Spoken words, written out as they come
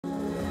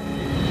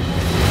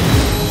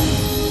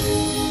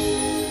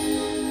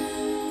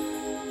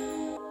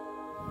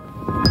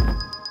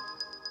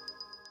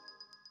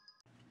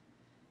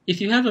If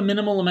you have a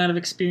minimal amount of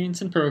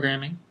experience in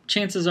programming,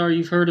 chances are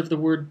you've heard of the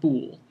word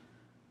bool.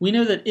 We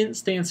know that int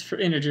stands for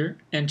integer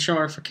and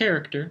char for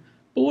character,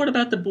 but what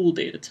about the bool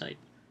data type?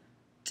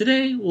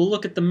 Today, we'll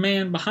look at the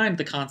man behind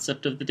the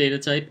concept of the data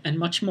type and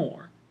much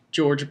more,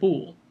 George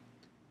Boole.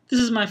 This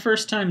is my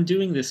first time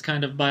doing this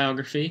kind of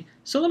biography,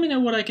 so let me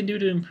know what I can do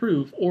to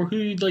improve or who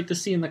you'd like to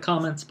see in the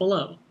comments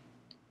below.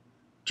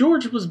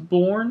 George was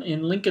born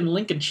in Lincoln,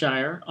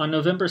 Lincolnshire on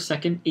November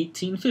 2nd,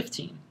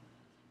 1815.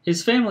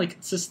 His family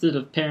consisted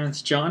of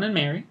parents John and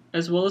Mary,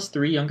 as well as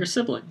 3 younger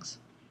siblings.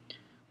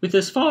 With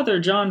his father,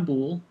 John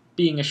Boole,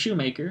 being a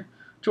shoemaker,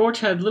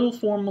 George had little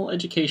formal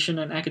education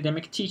and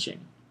academic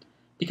teaching.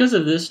 Because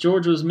of this,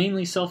 George was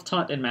mainly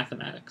self-taught in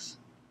mathematics.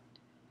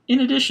 In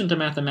addition to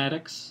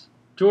mathematics,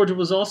 George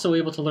was also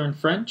able to learn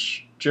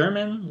French,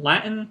 German,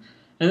 Latin,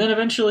 and then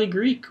eventually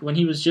Greek when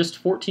he was just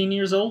 14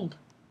 years old.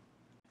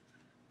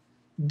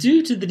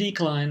 Due to the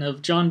decline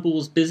of John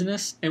Boole's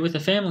business and with a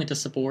family to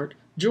support,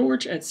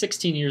 George, at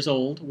 16 years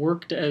old,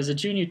 worked as a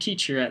junior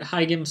teacher at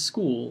Highgate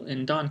School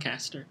in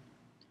Doncaster.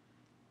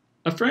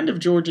 A friend of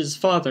George's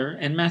father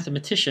and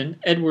mathematician,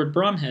 Edward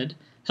Bromhead,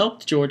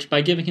 helped George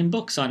by giving him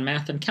books on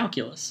math and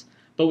calculus,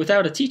 but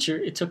without a teacher,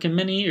 it took him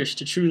many years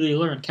to truly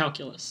learn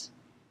calculus.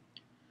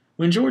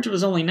 When George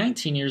was only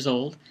 19 years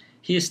old,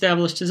 he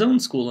established his own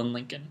school in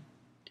Lincoln.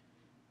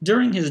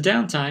 During his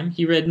downtime,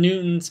 he read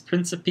Newton's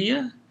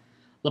Principia,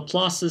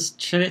 Laplace's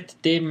Traité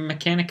de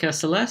Mécanique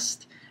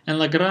Céleste, and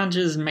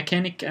Lagrange's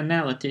Mécanique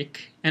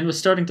Analytique, and was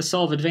starting to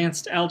solve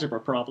advanced algebra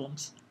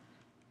problems.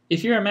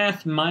 If you're a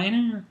math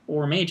minor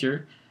or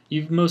major,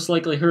 you've most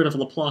likely heard of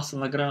Laplace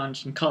and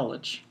Lagrange in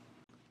college.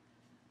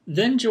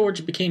 Then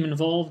George became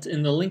involved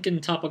in the Lincoln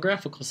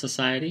Topographical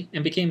Society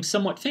and became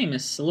somewhat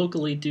famous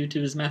locally due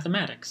to his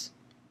mathematics.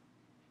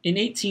 In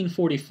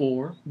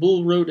 1844,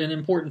 Boole wrote an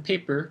important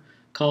paper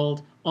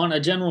called On a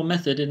General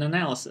Method in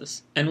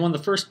Analysis, and won the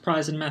first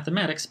prize in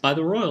mathematics by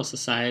the Royal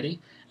Society,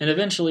 and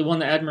eventually won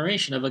the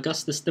admiration of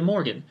Augustus de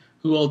Morgan,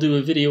 who I'll do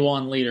a video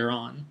on later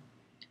on.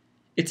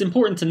 It's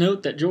important to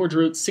note that George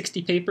wrote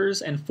 60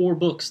 papers and 4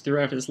 books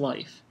throughout his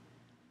life.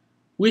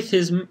 With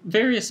his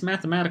various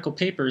mathematical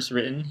papers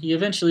written, he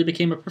eventually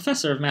became a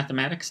professor of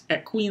mathematics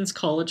at Queen's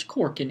College,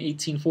 Cork in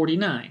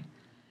 1849,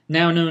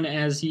 now known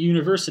as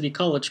University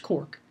College,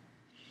 Cork.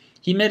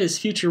 He met his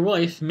future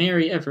wife,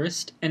 Mary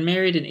Everest, and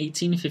married in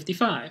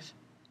 1855.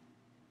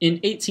 In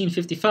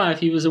 1855,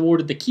 he was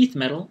awarded the Keith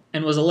Medal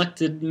and was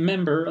elected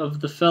member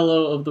of the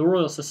Fellow of the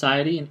Royal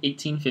Society in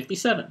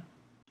 1857.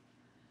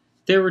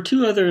 There were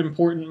 2 other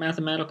important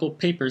mathematical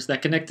papers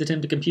that connected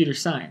him to computer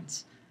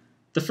science.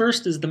 The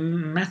first is the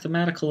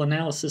Mathematical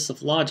Analysis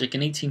of Logic in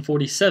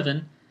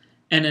 1847,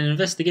 and an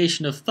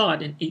Investigation of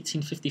Thought in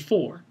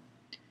 1854.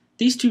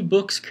 These 2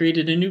 books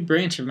created a new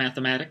branch of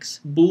mathematics,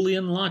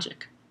 Boolean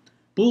Logic.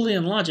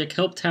 Boolean logic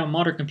helped how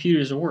modern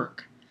computers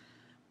work.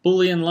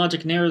 Boolean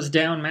logic narrows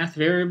down math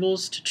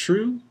variables to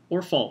true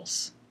or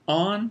false,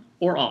 on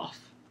or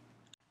off.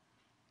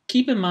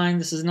 Keep in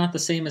mind this is not the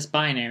same as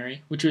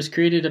binary, which was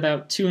created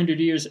about 200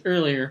 years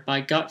earlier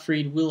by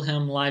Gottfried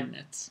Wilhelm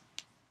Leibniz.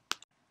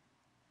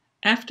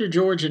 After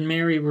George and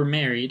Mary were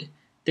married,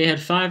 they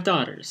had 5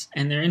 daughters,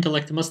 and their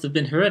intellect must have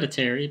been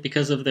hereditary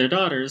because of their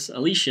daughters.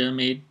 Alicia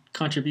made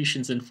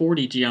contributions in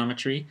 4D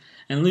geometry,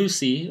 and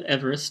Lucy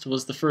Everest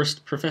was the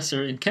first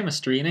professor in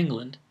chemistry in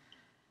England.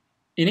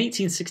 In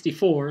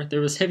 1864, there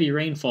was heavy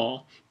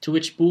rainfall, to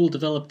which Boole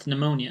developed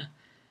pneumonia,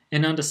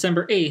 and on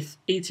December 8,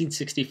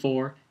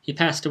 1864, he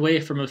passed away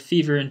from a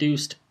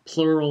fever-induced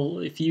pleural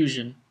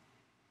effusion,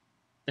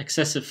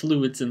 excessive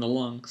fluids in the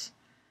lungs.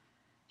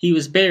 He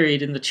was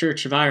buried in the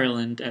Church of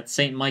Ireland at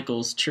St.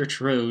 Michael's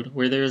Church Road,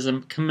 where there is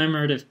a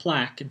commemorative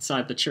plaque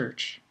inside the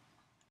church.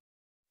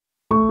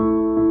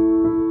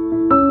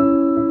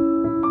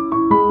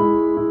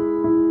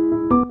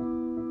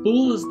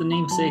 Boole is the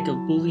namesake of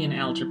Boolean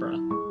algebra,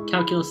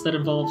 calculus that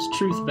involves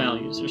truth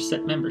values or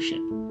set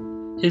membership.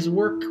 His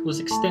work was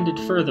extended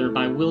further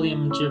by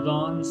William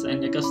Jevons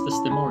and Augustus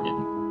de Morgan.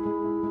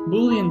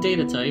 Boolean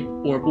data type,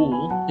 or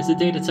bool, is a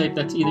data type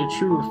that's either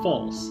true or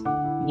false.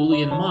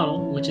 Boolean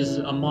model, which is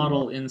a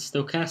model in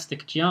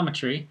stochastic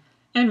geometry,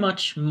 and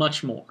much,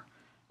 much more.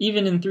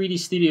 Even in 3D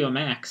Studio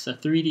Max, a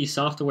 3D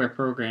software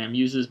program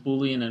uses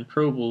Boolean and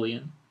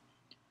pro-Boolean.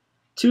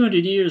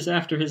 200 years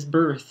after his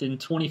birth in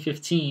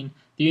 2015,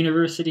 the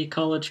University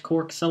College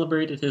Cork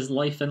celebrated his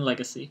life and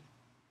legacy.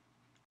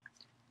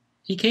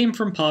 He came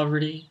from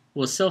poverty,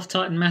 was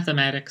self-taught in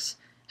mathematics,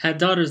 had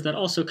daughters that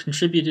also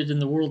contributed in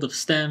the world of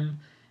STEM,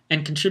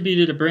 and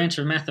contributed a branch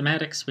of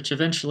mathematics which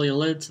eventually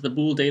led to the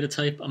Boole data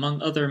type,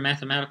 among other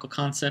mathematical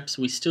concepts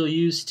we still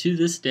use to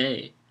this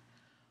day.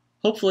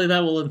 Hopefully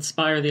that will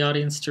inspire the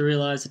audience to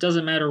realize it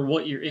doesn't matter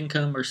what your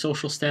income or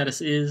social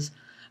status is,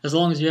 as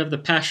long as you have the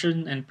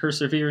passion and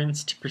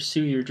perseverance to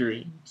pursue your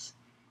dreams.